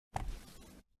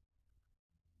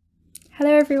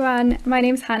Hello everyone, my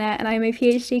name's Hannah and I'm a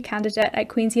PhD candidate at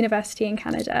Queen's University in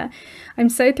Canada. I'm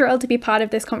so thrilled to be part of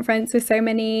this conference with so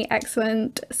many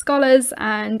excellent scholars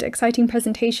and exciting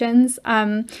presentations,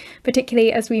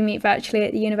 particularly as we meet virtually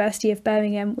at the University of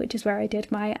Birmingham, which is where I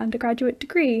did my undergraduate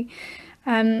degree.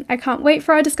 I can't wait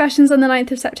for our discussions on the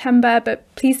 9th of September,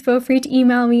 but please feel free to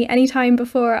email me anytime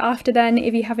before or after then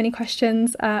if you have any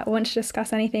questions or want to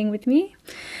discuss anything with me.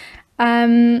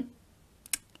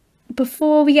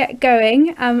 Before we get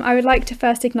going, I would like to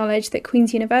first acknowledge that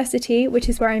Queen's University, which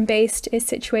is where I'm based, is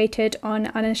situated on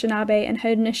Anishinaabe and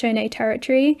Haudenosaunee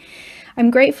territory. I'm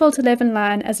grateful to live and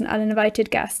learn as an uninvited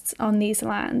guest on these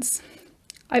lands.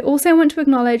 I also want to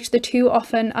acknowledge the too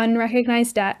often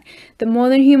unrecognised debt that more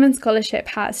than human scholarship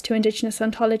has to Indigenous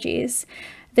ontologies.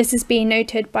 This has been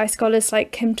noted by scholars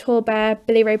like Kim Tallbear,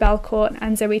 Billy Ray Belcourt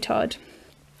and Zoe Todd.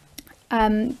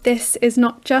 This is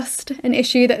not just an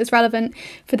issue that is relevant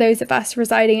for those of us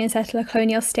residing in settler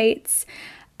colonial states,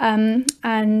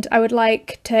 and I would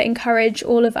like to encourage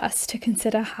all of us to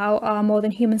consider how our more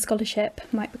than human scholarship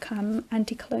might become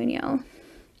anti-colonial.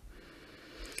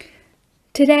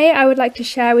 Today I would like to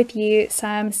share with you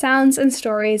some sounds and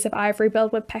stories of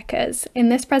ivory-billed woodpeckers in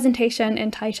this presentation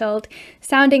entitled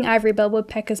Sounding Ivory-billed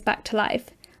Woodpeckers Back to Life,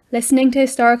 Listening to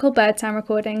Historical Bird Sound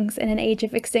Recordings in an Age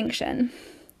of Extinction.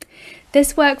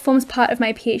 This work forms part of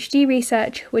my PhD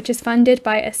research, which is funded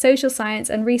by a Social Science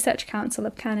and Research Council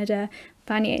of Canada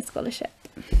Vanier Scholarship.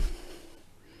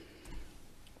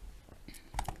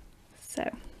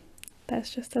 So, there's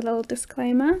just a little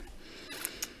disclaimer.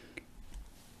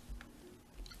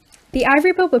 The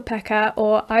ivory-billed woodpecker,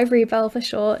 or ivory-bill for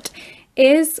short,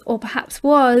 is, or perhaps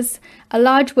was, a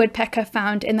large woodpecker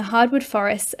found in the hardwood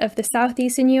forests of the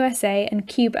southeastern USA and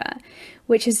Cuba,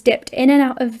 which has dipped in and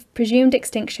out of presumed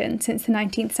extinction since the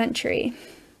 19th century.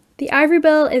 The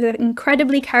ivory-bill is an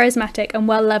incredibly charismatic and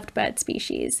well-loved bird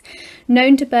species,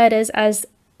 known to birders as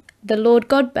the Lord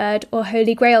God bird or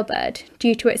Holy Grail bird,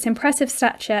 due to its impressive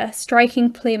stature,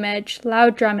 striking plumage,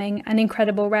 loud drumming, and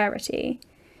incredible rarity.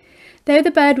 Though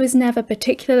the bird was never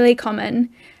particularly common,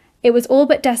 it was all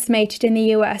but decimated in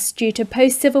the US due to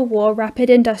post-Civil War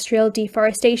rapid industrial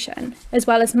deforestation, as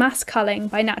well as mass culling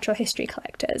by natural history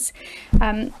collectors.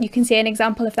 You can see an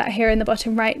example of that here in the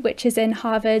bottom right, which is in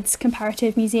Harvard's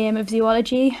Comparative Museum of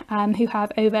Zoology, who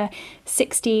have over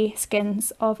 60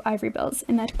 skins of ivory-bills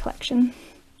in their collection.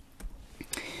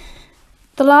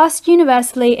 The last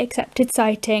universally accepted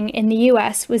sighting in the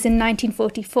US was in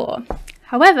 1944.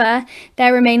 However,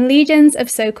 there remain legions of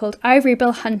so-called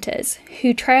ivory-bill hunters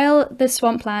who trail the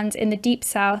swamplands in the deep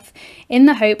south in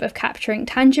the hope of capturing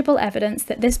tangible evidence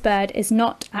that this bird is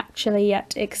not actually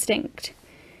yet extinct.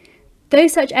 Though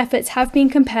such efforts have been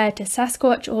compared to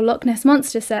Sasquatch or Loch Ness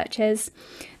Monster searches,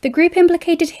 the group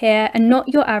implicated here are not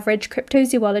your average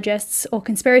cryptozoologists or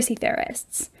conspiracy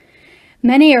theorists.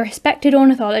 Many are respected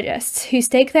ornithologists who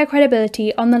stake their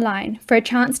credibility on the line for a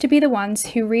chance to be the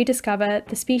ones who rediscover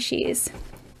the species.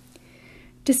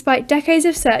 Despite decades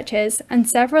of searches and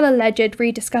several alleged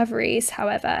rediscoveries,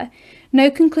 however,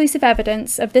 no conclusive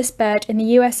evidence of this bird in the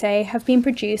USA have been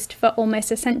produced for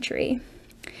almost a century.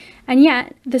 And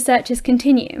yet, the searches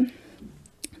continue.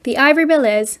 The ivory-bill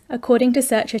is, according to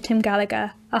searcher Tim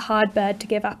Gallagher, a hard bird to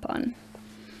give up on.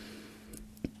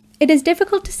 It is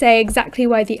difficult to say exactly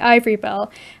why the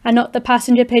ivory-bill, and not the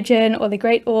passenger pigeon or the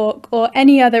great auk or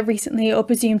any other recently or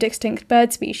presumed extinct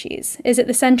bird species, is at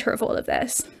the centre of all of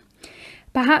this.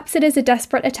 Perhaps it is a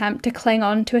desperate attempt to cling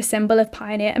on to a symbol of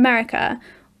pioneer America,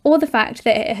 or the fact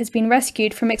that it has been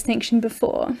rescued from extinction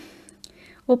before.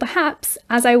 Or perhaps,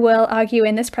 as I will argue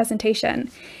in this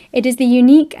presentation, it is the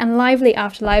unique and lively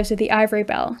afterlives of the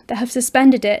ivory-bill that have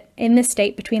suspended it in this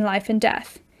state between life and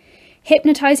death,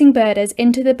 hypnotising birders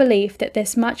into the belief that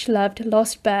this much-loved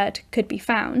lost bird could be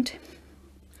found.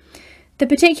 The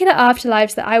particular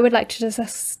afterlives that I would like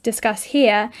to discuss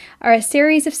here are a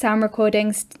series of sound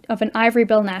recordings of an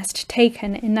ivory-bill nest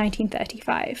taken in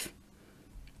 1935.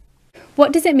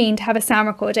 What does it mean to have a sound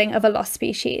recording of a lost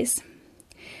species?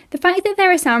 The fact that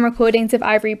there are sound recordings of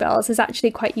ivory-bills is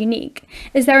actually quite unique,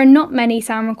 as there are not many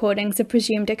sound recordings of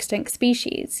presumed extinct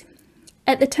species.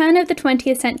 At the turn of the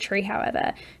 20th century,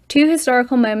 however, two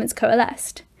historical moments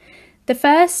coalesced. The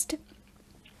first,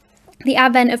 the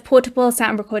advent of portable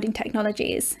sound recording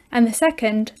technologies, and the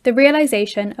second, the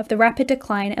realisation of the rapid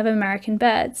decline of American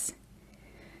birds.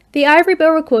 The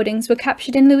ivory-bill recordings were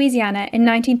captured in Louisiana in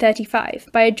 1935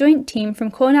 by a joint team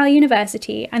from Cornell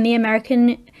University and the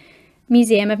American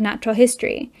Museum of Natural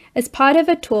History as part of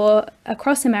a tour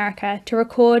across America to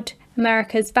record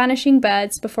America's vanishing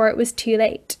birds before it was too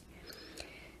late.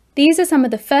 These are some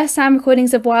of the first sound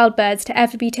recordings of wild birds to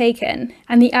ever be taken,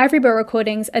 and the Ivory-bill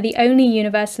recordings are the only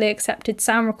universally accepted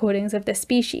sound recordings of this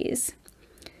species.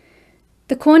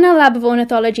 The Cornell Lab of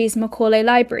Ornithology's Macaulay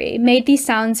Library made these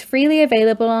sounds freely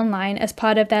available online as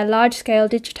part of their large-scale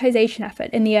digitisation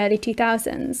effort in the early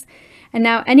 2000s, and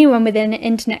now anyone with an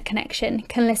internet connection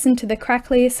can listen to the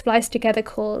crackly, spliced-together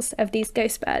calls of these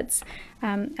ghost birds,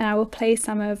 and I will play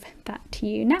some of that to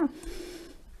you now.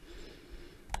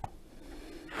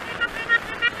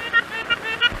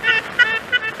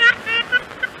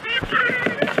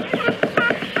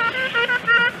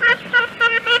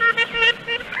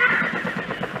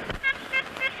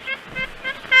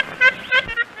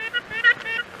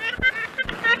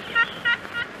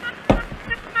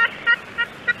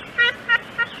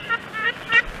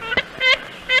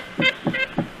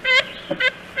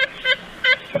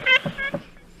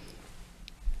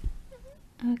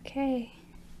 Okay,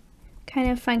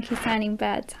 kind of funky sounding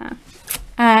birds, huh?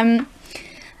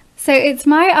 So it's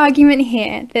my argument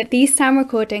here that these sound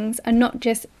recordings are not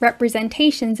just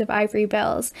representations of ivory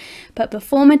bills, but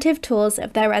performative tools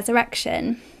of their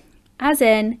resurrection. As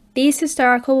in, these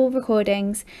historical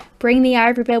recordings bring the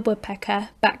ivory-billed woodpecker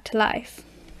back to life.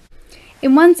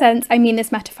 In one sense, I mean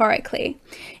this metaphorically.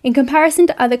 In comparison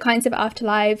to other kinds of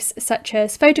afterlives, such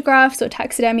as photographs or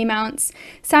taxidermy mounts,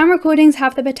 sound recordings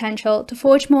have the potential to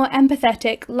forge more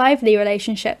empathetic, lively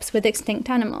relationships with extinct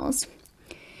animals.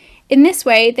 In this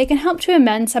way, they can help to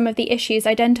amend some of the issues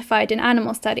identified in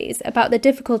animal studies about the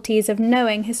difficulties of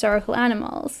knowing historical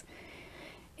animals.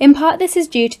 In part, this is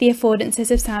due to the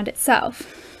affordances of sound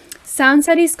itself. Sound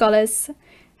studies scholars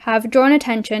have drawn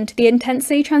attention to the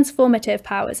intensely transformative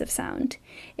powers of sound.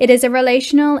 It is a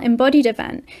relational, embodied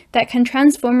event that can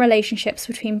transform relationships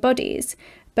between bodies,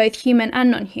 both human and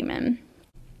non-human.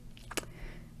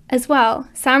 As well,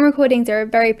 sound recordings are a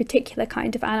very particular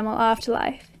kind of animal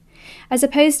afterlife. As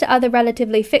opposed to other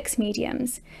relatively fixed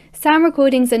mediums, sound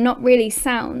recordings are not really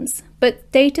sounds,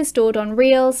 but data stored on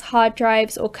reels, hard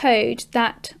drives, or code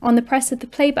that, on the press of the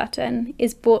play button,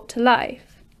 is brought to life.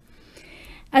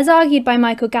 As argued by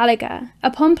Michael Gallagher,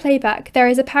 upon playback there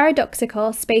is a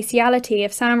paradoxical spatiality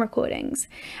of sound recordings,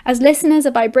 as listeners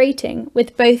are vibrating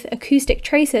with both acoustic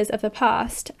traces of the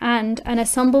past and an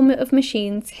ensemble of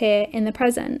machines here in the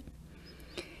present.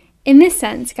 In this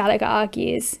sense, Gallagher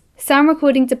argues, sound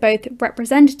recordings are both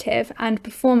representative and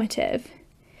performative.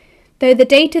 Though the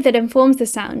data that informs the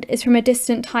sound is from a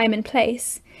distant time and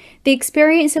place, the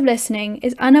experience of listening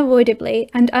is unavoidably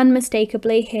and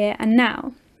unmistakably here and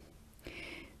now.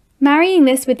 Marrying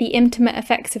this with the intimate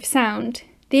effects of sound,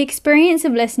 the experience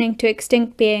of listening to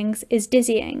extinct beings is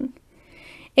dizzying.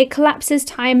 It collapses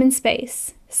time and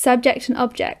space, subject and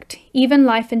object, even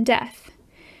life and death,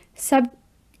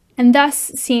 and thus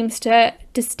seems to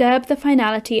disturb the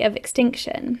finality of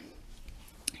extinction.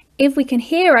 If we can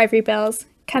hear ivory bills,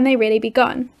 can they really be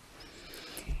gone?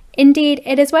 Indeed,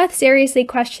 it is worth seriously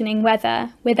questioning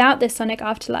whether, without this sonic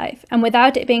afterlife, and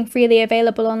without it being freely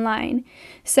available online,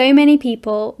 so many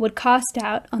people would cast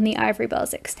doubt on the ivory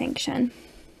bill's extinction.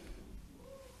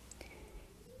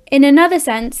 In another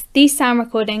sense, these sound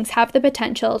recordings have the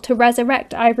potential to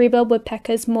resurrect ivory-billed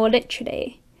woodpeckers more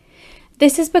literally.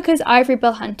 This is because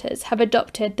ivory-bill hunters have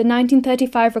adopted the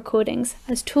 1935 recordings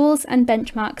as tools and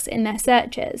benchmarks in their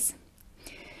searches.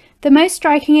 The most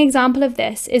striking example of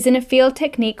this is in a field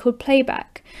technique called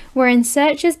playback, wherein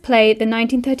searchers play the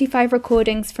 1935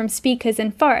 recordings from speakers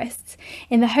in forests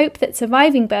in the hope that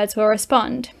surviving birds will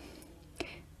respond.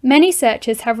 Many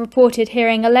searchers have reported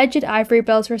hearing alleged ivory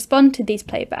bills respond to these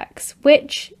playbacks,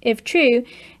 which, if true,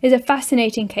 is a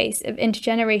fascinating case of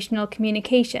intergenerational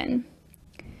communication.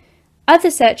 Other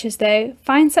searchers, though,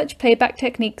 find such playback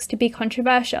techniques to be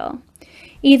controversial,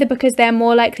 either because they're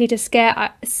more likely to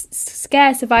scare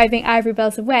surviving ivory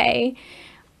bills away,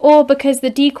 or because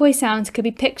the decoy sounds could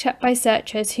be picked up by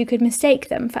searchers who could mistake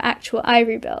them for actual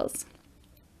ivory bills.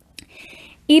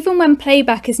 Even when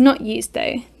playback is not used,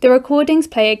 though, the recordings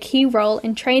play a key role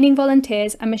in training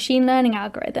volunteers and machine learning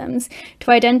algorithms to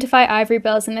identify ivory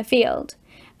bills in the field,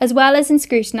 as well as in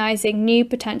scrutinising new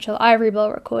potential ivory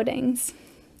bill recordings.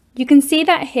 You can see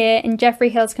that here in Geoffrey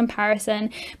Hill's comparison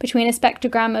between a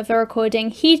spectrogram of a recording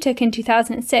he took in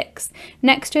 2006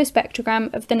 next to a spectrogram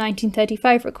of the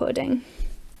 1935 recording.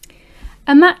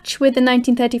 A match with the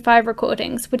 1935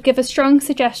 recordings would give a strong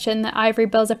suggestion that ivory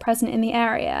bills are present in the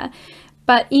area,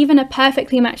 but even a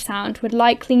perfectly matched sound would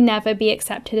likely never be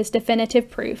accepted as definitive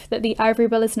proof that the ivory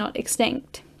bill is not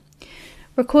extinct.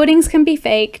 Recordings can be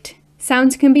faked,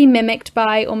 sounds can be mimicked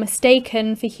by or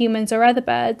mistaken for humans or other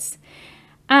birds,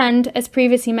 and, as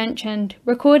previously mentioned,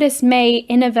 recordists may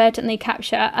inadvertently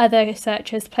capture other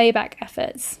searchers' playback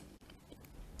efforts.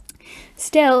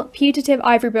 Still, putative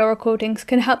ivory-bill recordings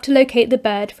can help to locate the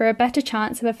bird for a better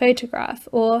chance of a photograph,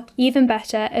 or, even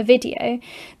better, a video,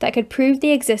 that could prove the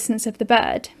existence of the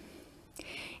bird.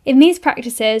 In these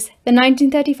practices, the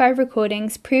 1935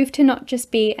 recordings proved to not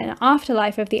just be an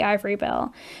afterlife of the ivory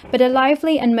bill, but a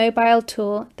lively and mobile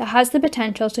tool that has the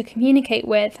potential to communicate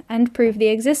with and prove the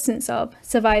existence of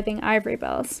surviving ivory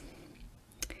bills.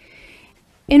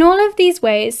 In all of these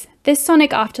ways, this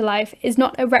sonic afterlife is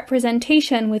not a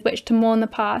representation with which to mourn the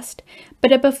past,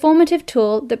 but a performative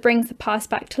tool that brings the past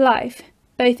back to life,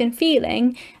 both in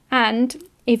feeling and,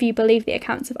 if you believe the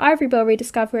accounts of ivory bill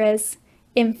rediscoverers,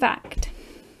 in fact.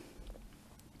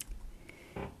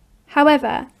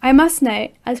 However, I must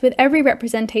note, as with every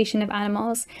representation of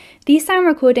animals, these sound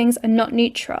recordings are not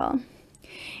neutral.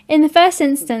 In the first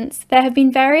instance, there have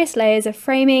been various layers of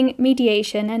framing,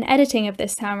 mediation, and editing of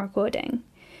this sound recording.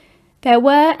 There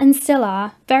were, and still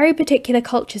are, very particular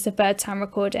cultures of bird sound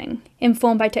recording,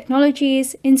 informed by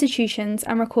technologies, institutions,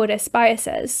 and recordist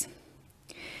biases.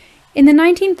 In the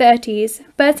 1930s,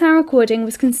 bird sound recording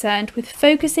was concerned with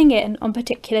focusing in on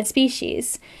particular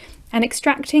species and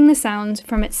extracting the sound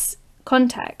from its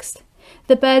context.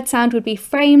 The bird sound would be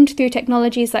framed through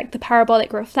technologies like the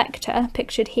parabolic reflector,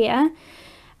 pictured here,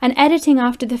 and editing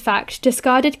after the fact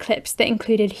discarded clips that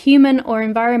included human or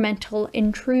environmental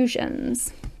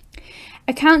intrusions.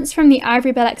 Accounts from the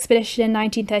Ivory-bill expedition in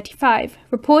 1935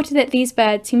 reported that these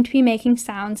birds seemed to be making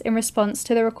sounds in response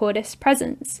to the recordist's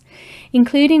presence,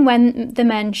 including when the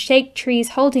men shake trees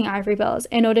holding ivory bills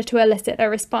in order to elicit a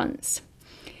response.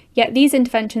 Yet these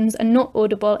interventions are not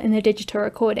audible in the digital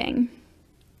recording.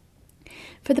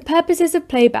 For the purposes of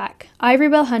playback,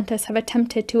 ivory-bill hunters have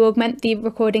attempted to augment the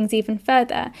recordings even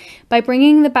further by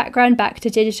bringing the background back to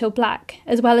digital black,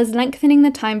 as well as lengthening the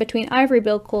time between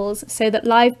ivory-bill calls so that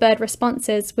live bird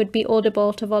responses would be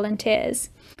audible to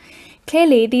volunteers.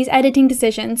 Clearly, these editing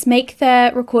decisions make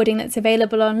the recording that's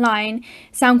available online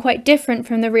sound quite different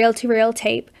from the reel-to-reel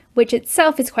tape, which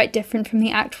itself is quite different from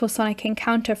the actual sonic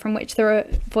encounter from which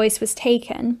the voice was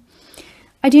taken.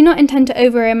 I do not intend to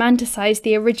over-romanticize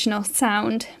the original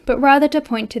sound, but rather to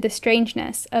point to the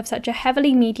strangeness of such a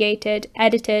heavily mediated,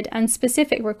 edited, and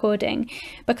specific recording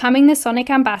becoming the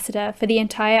sonic ambassador for the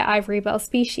entire ivory-bill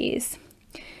species.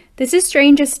 This is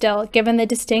stranger still given the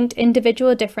distinct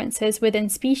individual differences within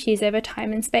species over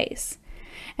time and space.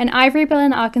 An ivory bill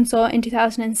in Arkansas in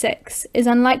 2006 is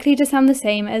unlikely to sound the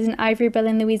same as an ivory bill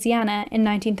in Louisiana in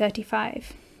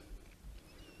 1935.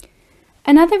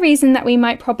 Another reason that we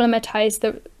might problematize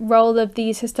the role of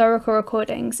these historical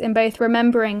recordings in both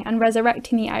remembering and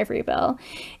resurrecting the ivory bill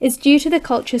is due to the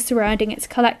culture surrounding its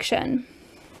collection.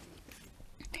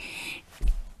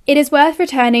 It is worth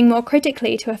returning more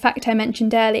critically to a fact I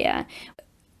mentioned earlier,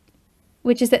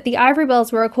 which is that the ivory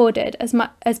bills were recorded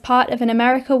as part of an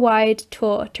America-wide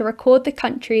tour to record the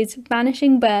country's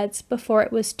vanishing birds before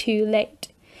it was too late.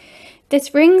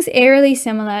 This rings eerily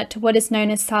similar to what is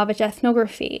known as salvage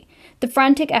ethnography, the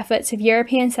frantic efforts of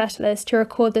European settlers to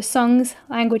record the songs,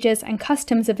 languages, and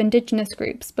customs of indigenous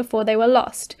groups before they were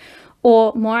lost,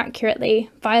 or, more accurately,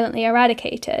 violently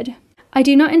eradicated. I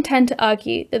do not intend to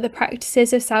argue that the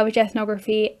practices of salvage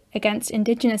ethnography against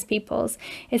indigenous peoples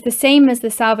is the same as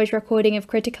the salvage recording of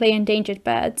critically endangered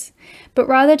birds, but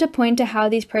rather to point to how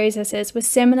these processes were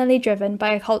similarly driven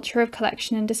by a culture of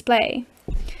collection and display.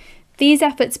 These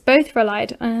efforts both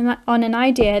relied on an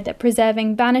idea that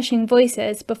preserving vanishing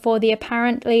voices before the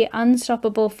apparently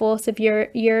unstoppable force of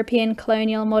European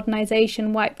colonial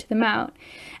modernization wiped them out,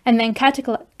 and then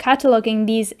cataloguing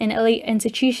these in elite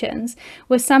institutions,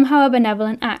 was somehow a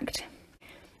benevolent act.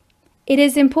 It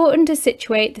is important to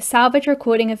situate the salvage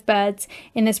recording of birds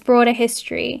in this broader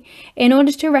history in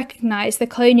order to recognise the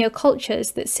colonial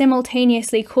cultures that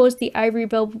simultaneously caused the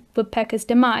ivory-billed woodpecker's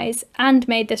demise and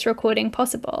made this recording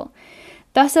possible,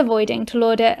 thus avoiding to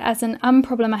laud it as an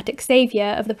unproblematic saviour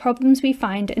of the problems we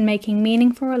find in making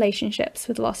meaningful relationships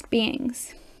with lost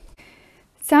beings.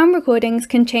 Sound recordings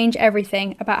can change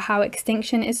everything about how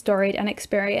extinction is storied and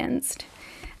experienced.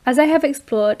 As I have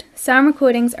explored, sound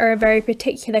recordings are a very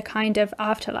particular kind of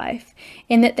afterlife,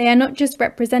 in that they are not just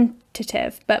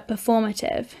representative, but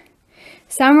performative.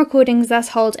 Sound recordings thus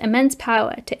hold immense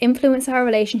power to influence our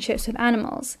relationships with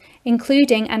animals,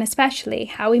 including and especially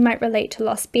how we might relate to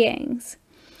lost beings.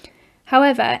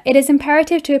 However, it is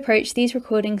imperative to approach these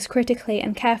recordings critically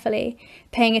and carefully,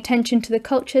 paying attention to the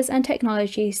cultures and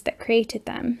technologies that created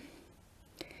them.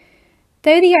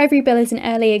 Though the ivory bill is an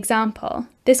early example,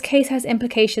 this case has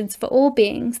implications for all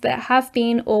beings that have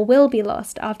been or will be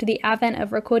lost after the advent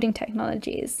of recording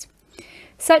technologies.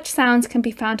 Such sounds can be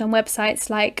found on websites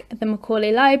like the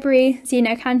Macaulay Library,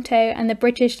 Xenocanto, and the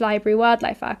British Library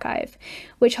Wildlife Archive,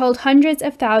 which hold hundreds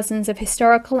of thousands of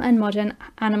historical and modern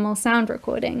animal sound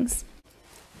recordings.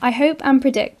 I hope and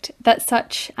predict that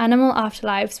such animal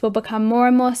afterlives will become more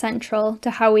and more central to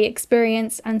how we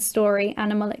experience and story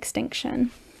animal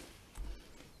extinction.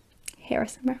 Here are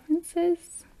some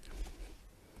references.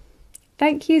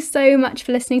 Thank you so much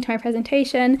for listening to my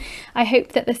presentation. I hope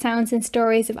that the sounds and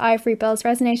stories of ivory bills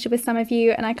resonated with some of you,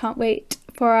 and I can't wait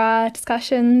for our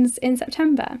discussions in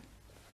September.